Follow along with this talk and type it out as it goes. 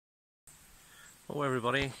Hello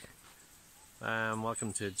everybody,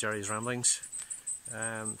 welcome to Jerry's Ramblings.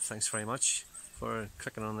 Thanks very much for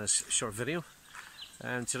clicking on this short video.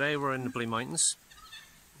 Today we're in the Blue Mountains,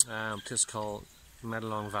 a place called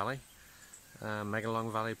Megalong Valley,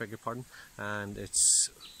 beg your pardon, and it's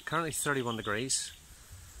currently 31 degrees,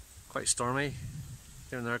 quite stormy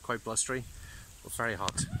here and there, quite blustery, but very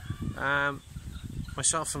hot.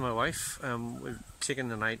 Myself and my wife, we've taken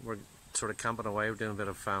the night, we're sort of camping away, we're doing a bit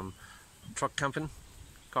of truck camping,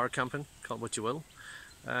 car camping, call it what you will.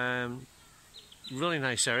 Really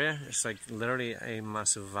nice area. It's like literally a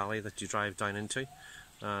massive valley that you drive down into.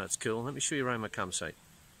 It's cool. Let me show you around my campsite.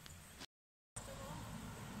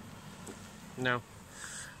 Now,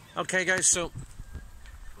 okay guys, so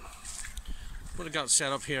what I've got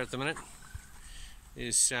set up here at the minute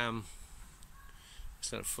is,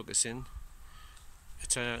 let's let it focus in.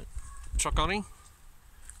 It's a truck awning.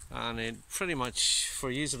 And it pretty much,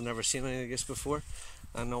 for years I've never seen anything like this before.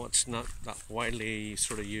 I know it's not that widely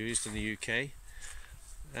sort of used in the UK,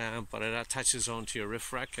 but it attaches onto your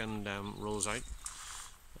roof rack and rolls out,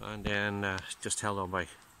 and then just held up by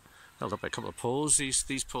a couple of poles.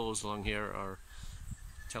 These poles along here are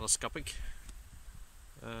telescopic.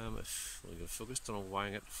 If we get focused, don't know why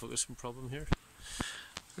I got the focusing problem here.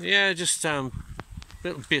 Yeah, just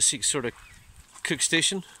little basic sort of cook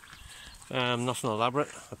station. Nothing elaborate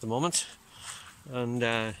at the moment, and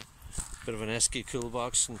a bit of an esky cool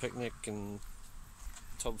box and picnic and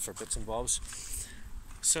tub for bits and bobs.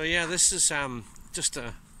 So yeah, this is just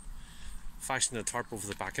a fastened a tarp over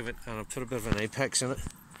the back of it, and I put a bit of an apex in it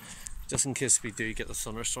just in case we do get the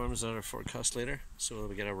thunderstorms that are forecast later, so that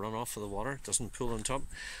we get a runoff of the water, it doesn't pool on top.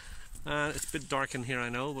 It's a bit dark in here, I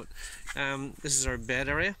know, but this is our bed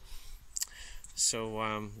area.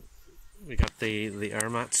 So we got the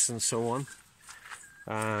air mats and so on.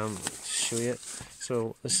 Show you it.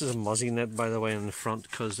 So this is a muzzy net, by the way, in the front,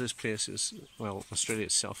 because this place is, well, Australia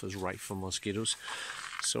itself is rife for mosquitoes.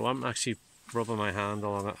 So I'm actually rubbing my hand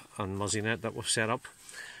on a muzzy net that we've set up.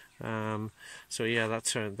 So yeah,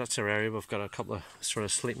 that's our area. We've got a couple of sort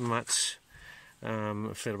of sleeping mats,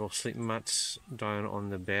 inflatable sleeping mats down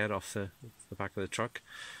on the bed off the back of the truck.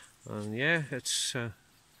 And yeah, it's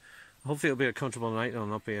hopefully it'll be a comfortable night. It'll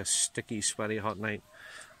not be a sticky, sweaty, hot night.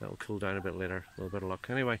 It'll cool down a bit later. A little bit of luck.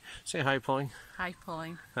 Anyway, say hi, Pauline. Hi,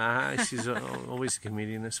 Pauline. She's always a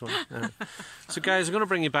comedian, this one. So guys, I'm going to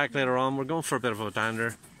bring you back later on. We're going for a bit of a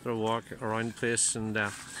dander, bit of a walk around the place and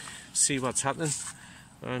see what's happening.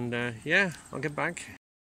 And yeah, I'll get back.